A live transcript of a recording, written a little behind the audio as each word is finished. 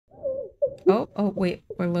Oh, wait.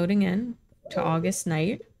 We're loading in to August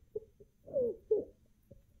night.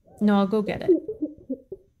 No, I'll go get it.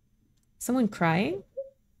 Someone crying?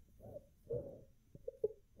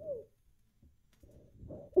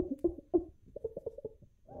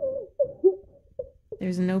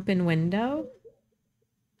 There's an open window.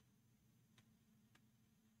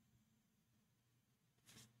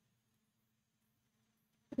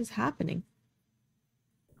 What is happening?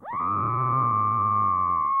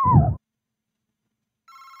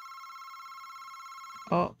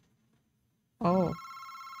 Oh. Oh.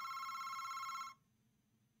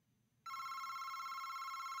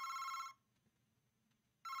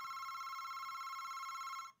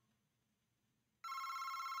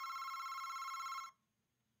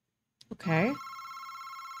 Okay.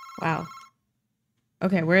 Wow.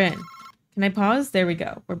 Okay, we're in. Can I pause? There we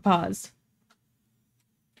go. We're paused.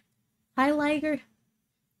 Hi, Liger.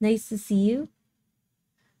 Nice to see you.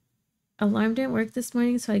 Alarm didn't work this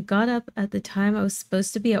morning, so I got up at the time I was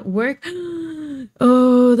supposed to be at work.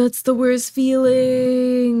 Oh, that's the worst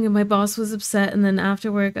feeling. My boss was upset, and then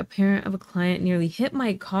after work, a parent of a client nearly hit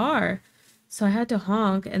my car. So I had to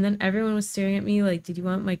honk, and then everyone was staring at me like, did you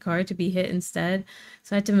want my car to be hit instead?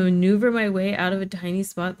 So I had to maneuver my way out of a tiny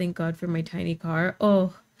spot. Thank God for my tiny car.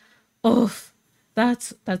 Oh,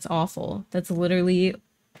 that's awful. That's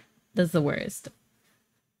the worst.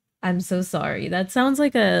 I'm so sorry. That sounds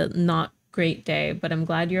like a not great day, but I'm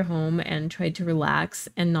glad you're home and tried to relax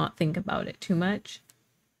and not think about it too much.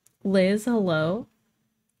 Liz, hello.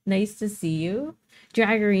 Nice to see you.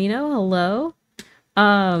 Dragarino, hello.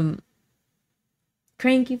 Um,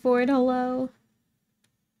 Cranky Ford, hello.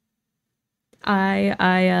 I'm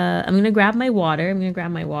gonna grab my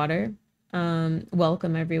water.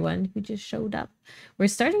 Welcome everyone who just showed up. We're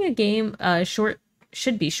starting a game,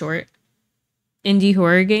 should be short, indie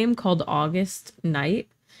horror game called August Night.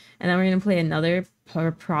 And then we're going to play another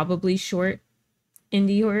probably short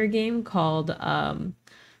indie horror game called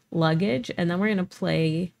Luggage. And then we're going to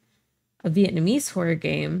play a Vietnamese horror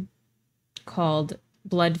game called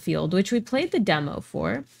Bloodfield, which we played the demo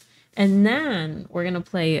for. And then we're going to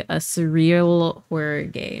play a surreal horror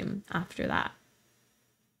game after that.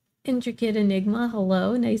 Intricate Enigma,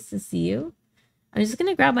 hello. Nice to see you. I'm just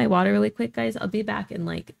going to grab my water really quick, guys. I'll be back in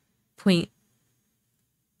like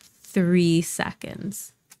 0.3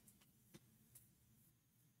 seconds.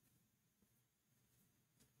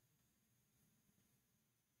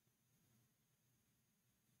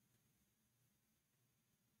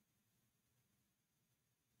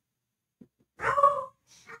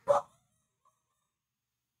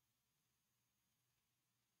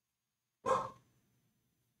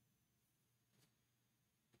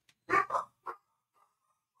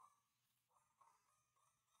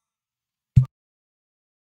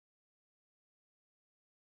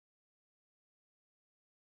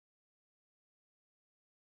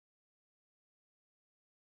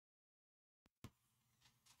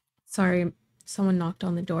 Sorry, someone knocked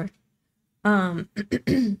on the door.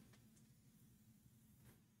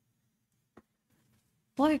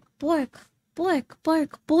 Blake.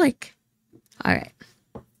 All right.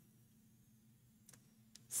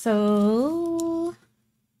 So,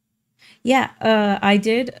 yeah,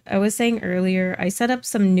 I was saying earlier, I set up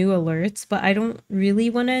some new alerts, but I don't really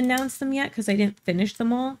want to announce them yet because I didn't finish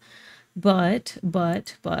them all. But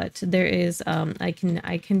there is, I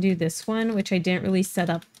can do this one, which I didn't really set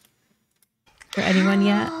up for anyone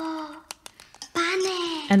yet.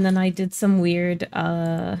 And then I did some weird,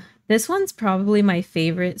 this one's probably my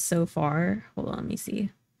favorite so far. Hold on, let me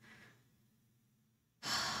see.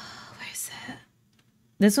 Where's it?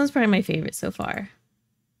 This one's probably my favorite so far.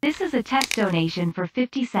 This is a test donation for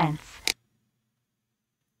 50 cents.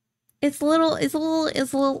 It's a little.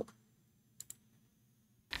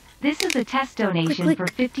 This is a test donation click. For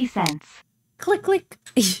 50 cents. Click.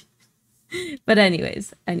 But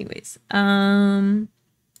anyways.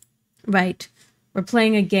 Right. We're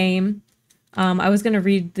playing a game. I was going to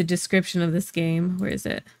read the description of this game. Where is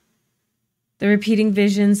it? The repeating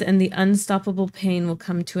visions and the unstoppable pain will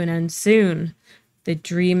come to an end soon. The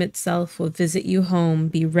dream itself will visit you home.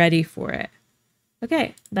 Be ready for it.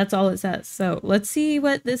 Okay, that's all it says. So let's see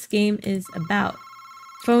what this game is about.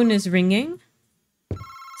 Phone is ringing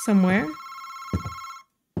somewhere.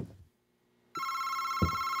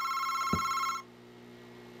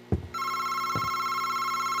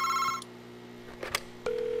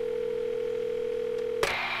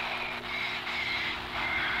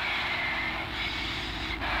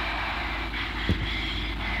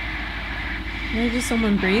 Maybe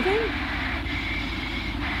someone breathing?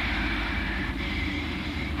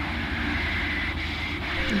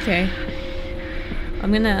 Okay.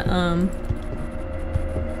 I'm gonna,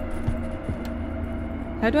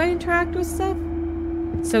 How do I interact with stuff?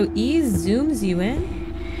 So E zooms you in?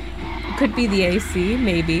 Could be the AC,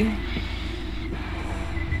 maybe.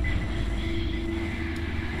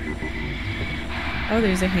 Oh,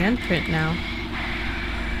 there's a handprint now.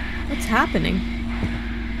 What's happening?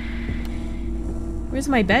 Where's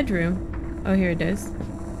my bedroom? Oh, here it is.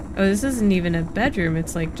 Oh, this isn't even a bedroom.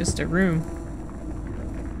 It's like just a room.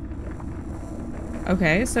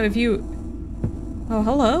 Okay, so if you... Oh,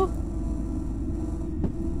 hello?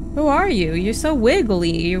 Who are you? You're so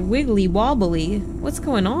wiggly. You're wiggly wobbly. What's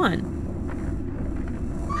going on?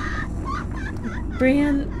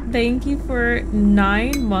 Brian, thank you for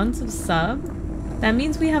 9 months of sub. That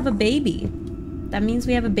means we have a baby. That means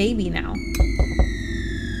we have a baby now.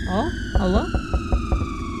 Oh, hello?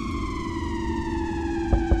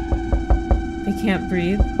 I can't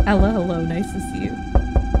breathe. Ella, hello. Nice to see you.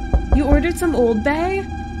 You ordered some Old Bay?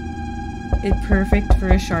 It's perfect for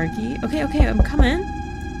a Sharky. Okay, okay, I'm coming.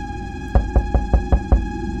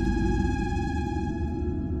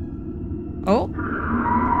 Oh.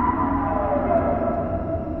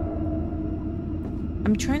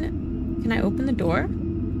 I'm trying to... Can I open the door? A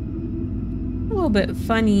little bit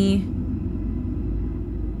funny.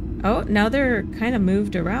 Oh, now they're kind of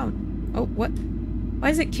moved around. Oh, what? Why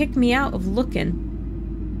does it kick me out of looking?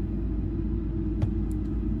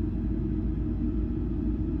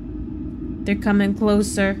 They're coming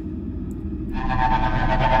closer.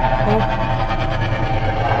 Oh.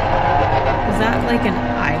 Is that like an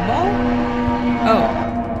eyeball? Oh.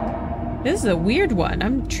 This is a weird one.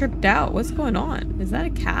 I'm tripped out. What's going on? Is that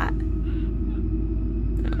a cat? I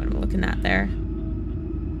don't know what I'm looking at there.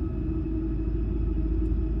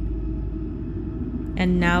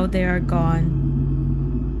 And now they are gone.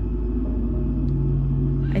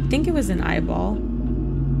 I think it was an eyeball.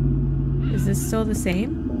 Is this still the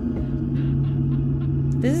same?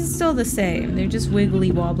 This is still the same. They're just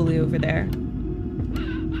wiggly wobbly over there.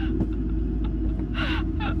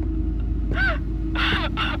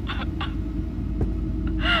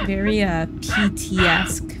 Very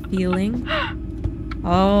PT-esque feeling.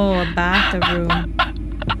 Oh, a bathroom.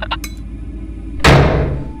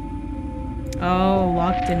 Oh,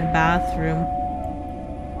 locked in a bathroom.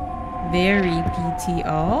 Very PT.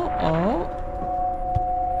 Oh.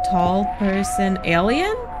 Tall person.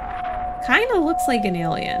 Alien? Kinda looks like an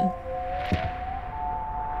alien.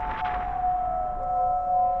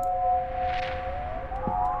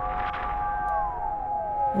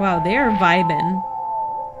 Wow, they are vibing.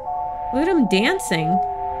 Look at them dancing.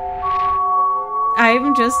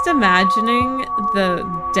 I'm just imagining the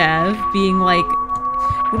dev being like,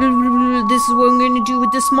 this is what I'm gonna do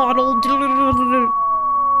with this model.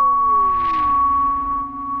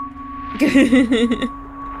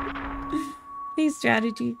 Hey,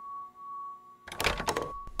 strategy.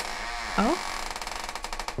 Oh?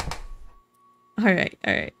 Alright,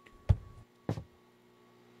 alright.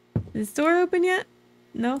 Is the door open yet?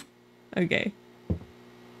 No? Okay.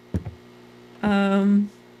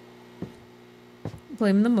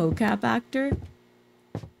 Blame the mocap actor.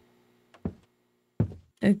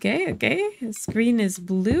 Okay, okay. The screen is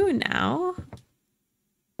blue now.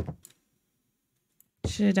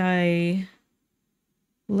 Should I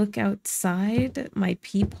look outside my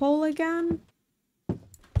peephole again?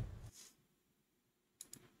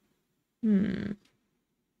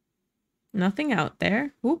 Nothing out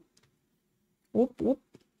there. Whoop. Whoop, whoop.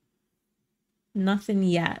 Nothing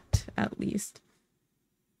yet, at least.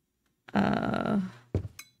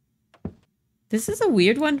 This is a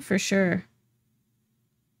weird one for sure.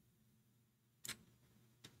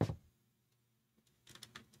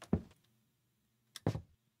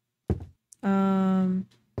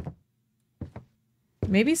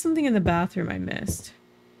 Maybe something in the bathroom I missed.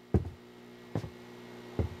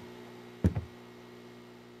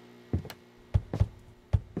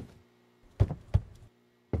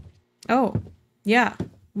 Oh, yeah.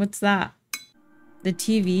 What's that? The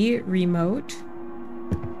TV remote.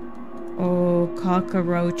 Oh,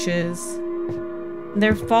 cockroaches.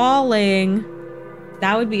 They're falling.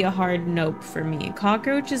 That would be a hard nope for me.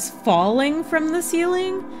 Cockroaches falling from the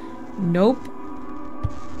ceiling? Nope.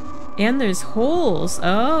 And there's holes.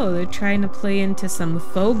 Oh, they're trying to play into some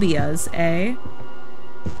phobias, eh?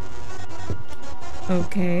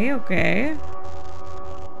 Okay, okay.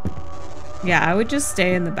 Yeah, I would just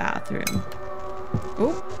stay in the bathroom.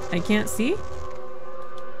 Oh, I can't see.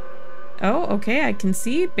 Oh, okay, I can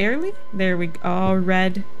see, barely. There we go. Oh,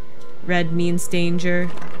 red. Red means danger.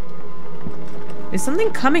 Is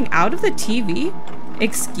something coming out of the TV?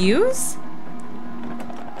 Excuse?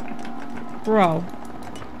 Bro.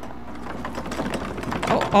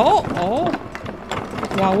 Oh.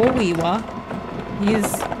 Wah-wah-wee-wah.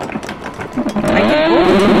 He's... I can...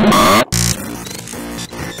 Oh!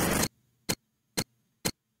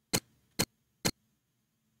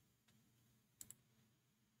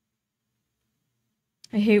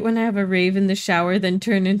 I hate when I have a rave in the shower, then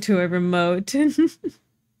turn into a remote.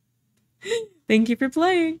 Thank you for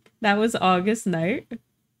playing. That was August Night.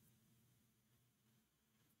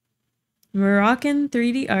 Moroccan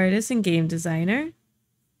 3D artist and game designer.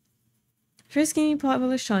 First game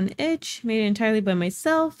published on itch, made entirely by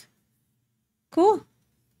myself. Cool.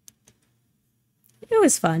 It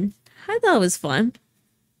was fun. I thought it was fun.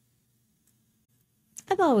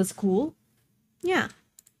 I thought it was cool. Yeah.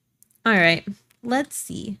 All right. Let's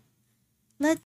see. Let's